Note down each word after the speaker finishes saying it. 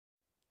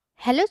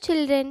Hello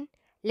children,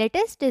 let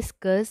us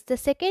discuss the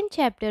second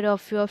chapter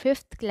of your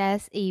 5th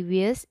class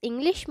EVS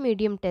English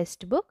medium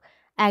textbook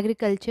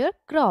Agriculture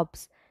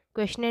Crops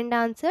Question and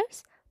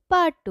Answers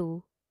Part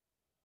 2.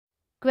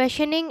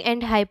 Questioning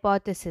and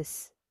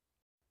Hypothesis.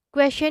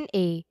 Question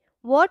A.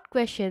 What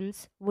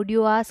questions would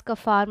you ask a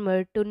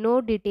farmer to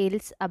know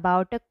details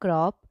about a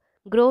crop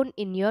grown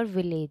in your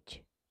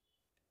village?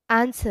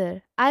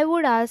 Answer. I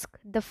would ask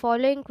the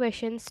following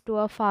questions to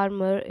a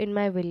farmer in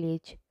my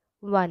village.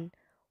 1.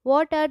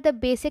 What are the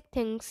basic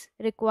things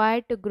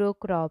required to grow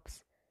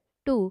crops?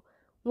 2.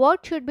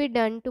 What should be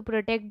done to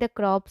protect the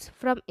crops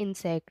from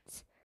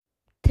insects?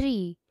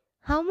 3.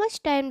 How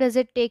much time does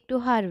it take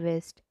to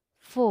harvest?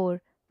 4.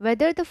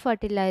 Whether the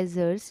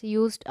fertilizers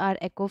used are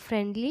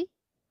eco-friendly?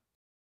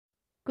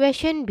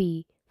 Question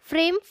B.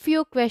 Frame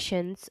few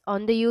questions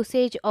on the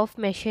usage of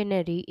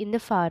machinery in the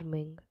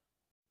farming.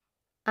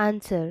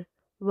 Answer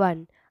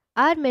 1.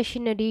 Are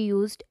machinery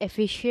used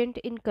efficient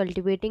in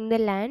cultivating the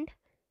land?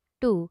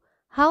 2.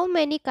 How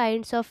many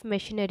kinds of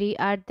machinery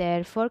are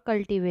there for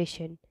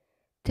cultivation?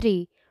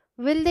 3.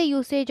 Will the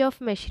usage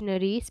of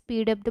machinery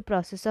speed up the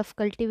process of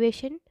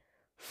cultivation?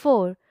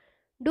 4.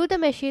 Do the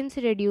machines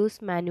reduce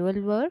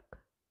manual work?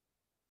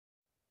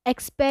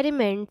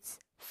 Experiments,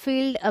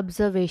 field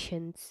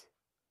observations.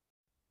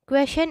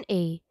 Question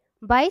A.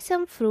 Buy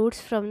some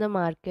fruits from the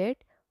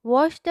market,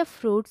 wash the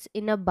fruits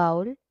in a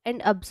bowl and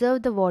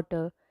observe the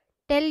water.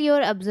 Tell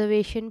your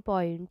observation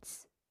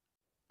points.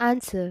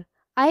 Answer.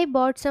 I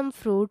bought some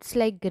fruits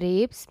like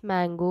grapes,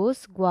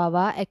 mangoes,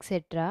 guava,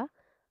 etc.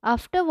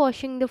 After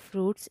washing the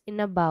fruits in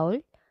a bowl,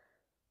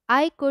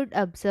 I could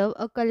observe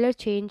a color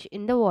change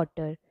in the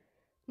water.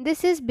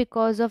 This is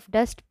because of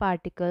dust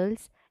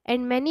particles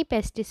and many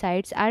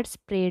pesticides are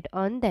sprayed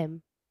on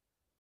them.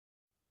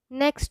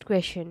 Next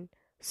question.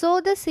 Sow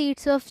the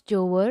seeds of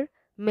jowar,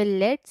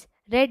 millets,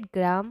 red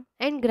gram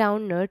and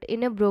groundnut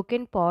in a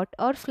broken pot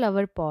or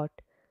flower pot.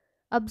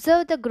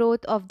 Observe the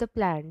growth of the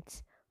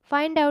plants.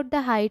 Find out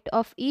the height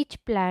of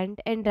each plant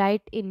and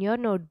write in your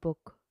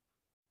notebook.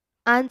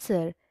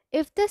 Answer.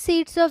 If the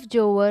seeds of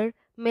jowar,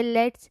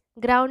 millets,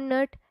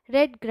 groundnut,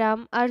 red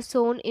gram are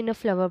sown in a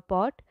flower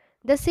pot,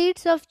 the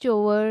seeds of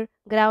jowar,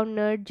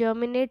 groundnut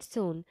germinate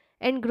soon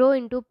and grow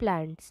into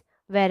plants,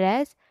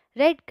 whereas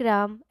red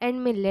gram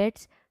and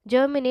millets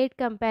germinate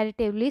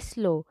comparatively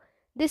slow.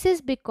 This is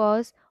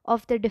because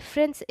of the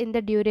difference in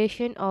the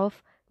duration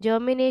of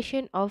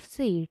germination of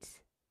seeds.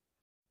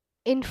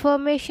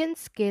 Information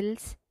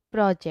Skills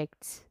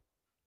Projects.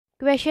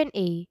 Question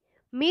A.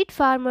 Meet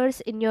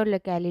farmers in your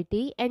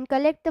locality and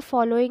collect the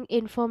following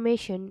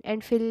information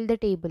and fill the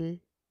table.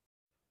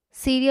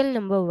 Serial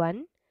number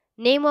 1.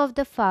 Name of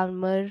the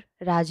farmer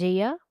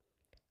Rajaya.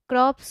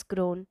 Crops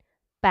grown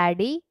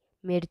paddy,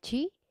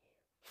 mirchi.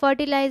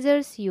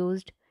 Fertilizers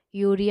used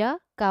urea,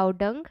 cow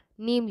dung,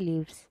 neem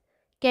leaves.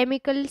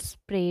 Chemicals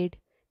sprayed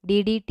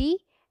DDT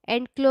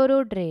and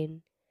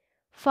chlorodrain.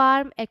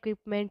 Farm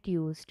equipment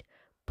used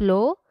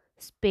plow,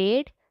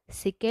 spade,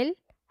 sickle,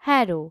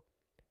 harrow.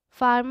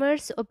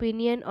 Farmer's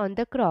opinion on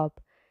the crop.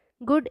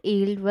 Good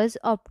yield was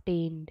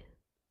obtained.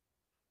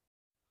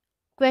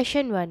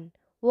 Question 1.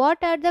 What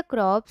are the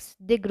crops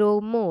they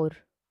grow more?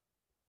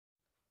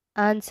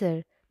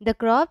 Answer. The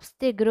crops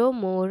they grow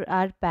more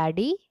are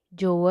paddy,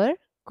 jowar,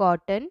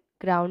 cotton,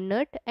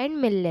 groundnut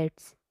and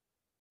millets.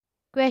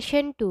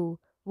 Question 2.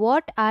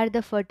 What are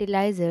the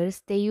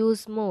fertilizers they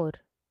use more?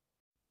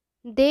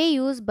 They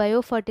use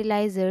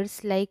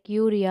biofertilizers like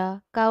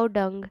urea, cow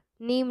dung,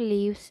 neem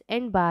leaves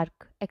and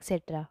bark,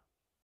 etc.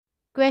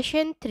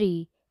 Question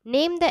 3.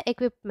 Name the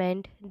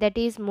equipment that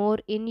is more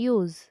in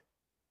use.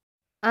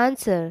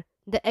 Answer.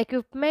 The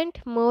equipment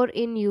more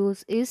in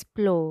use is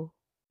plow.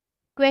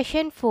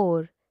 Question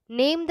 4.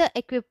 Name the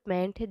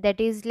equipment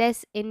that is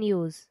less in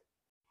use.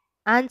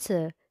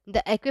 Answer.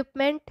 The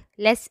equipment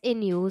less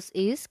in use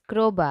is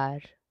crowbar.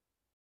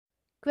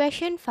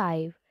 Question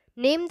 5.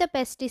 Name the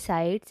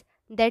pesticides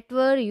that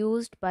were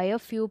used by a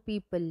few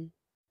people.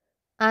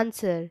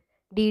 Answer.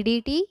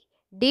 DDT,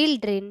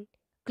 dieldrin,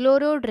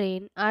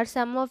 chlorodrain are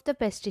some of the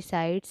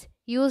pesticides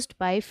used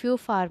by few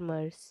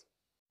farmers.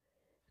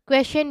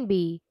 Question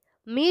B.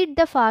 Meet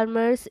the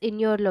farmers in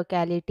your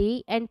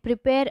locality and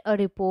prepare a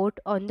report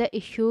on the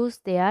issues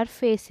they are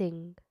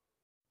facing.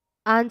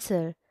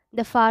 Answer.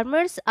 The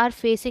farmers are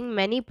facing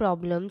many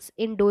problems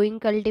in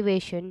doing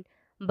cultivation,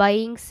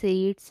 buying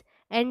seeds,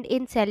 and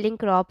in selling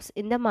crops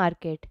in the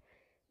market.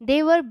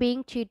 They were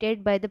being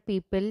cheated by the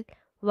people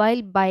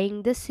while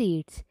buying the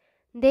seeds.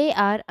 They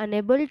are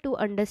unable to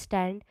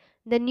understand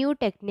the new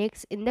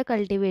techniques in the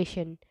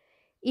cultivation.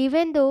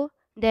 Even though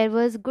there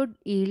was good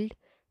yield,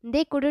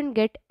 they couldn't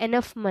get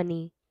enough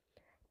money.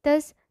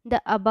 Thus,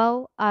 the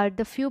above are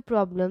the few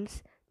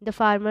problems the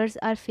farmers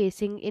are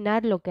facing in our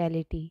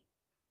locality.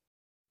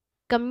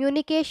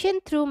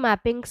 Communication through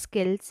mapping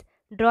skills,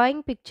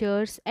 drawing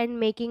pictures, and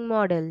making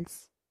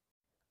models.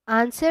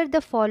 Answer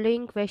the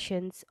following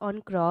questions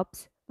on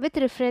crops with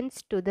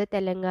reference to the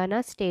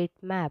Telangana state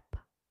map.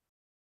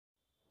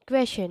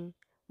 Question.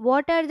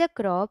 What are the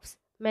crops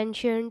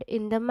mentioned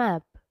in the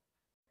map?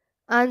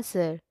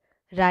 Answer.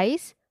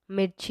 rice,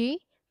 mirchi,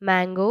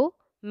 mango,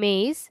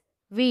 maize,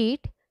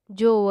 wheat,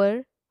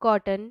 jowar,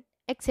 cotton,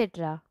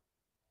 etc.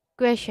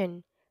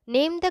 Question.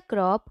 Name the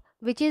crop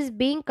which is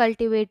being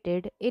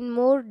cultivated in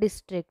more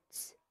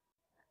districts.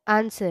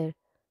 Answer.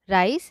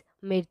 Rice,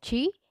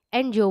 mirchi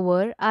and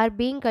jowar are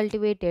being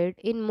cultivated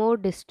in more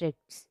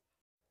districts.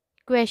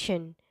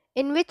 Question.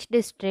 In which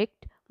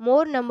district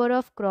more number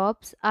of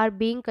crops are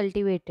being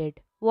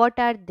cultivated? What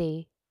are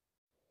they?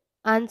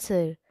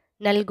 Answer.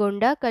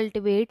 Nalgonda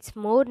cultivates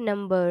more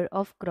number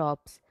of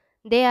crops.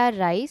 They are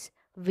rice,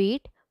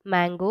 wheat,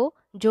 mango,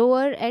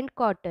 jowar and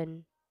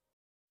cotton.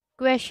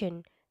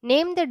 Question.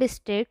 Name the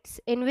districts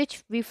in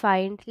which we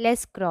find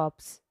less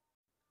crops.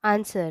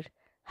 Answer.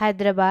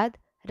 Hyderabad,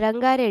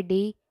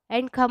 Rangareddy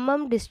and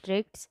Khammam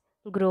districts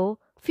grow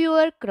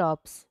fewer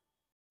crops.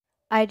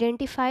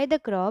 Identify the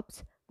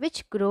crops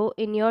which grow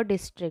in your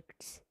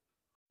districts.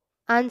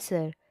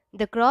 Answer.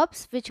 The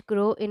crops which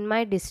grow in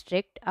my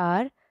district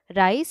are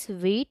rice,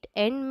 wheat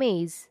and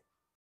maize.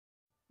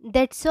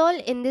 That's all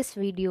in this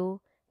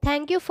video.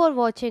 Thank you for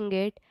watching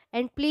it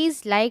and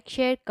please like,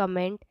 share,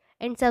 comment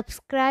and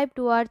subscribe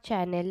to our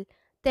channel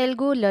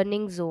Telugu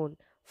Learning Zone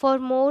for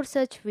more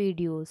such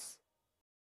videos.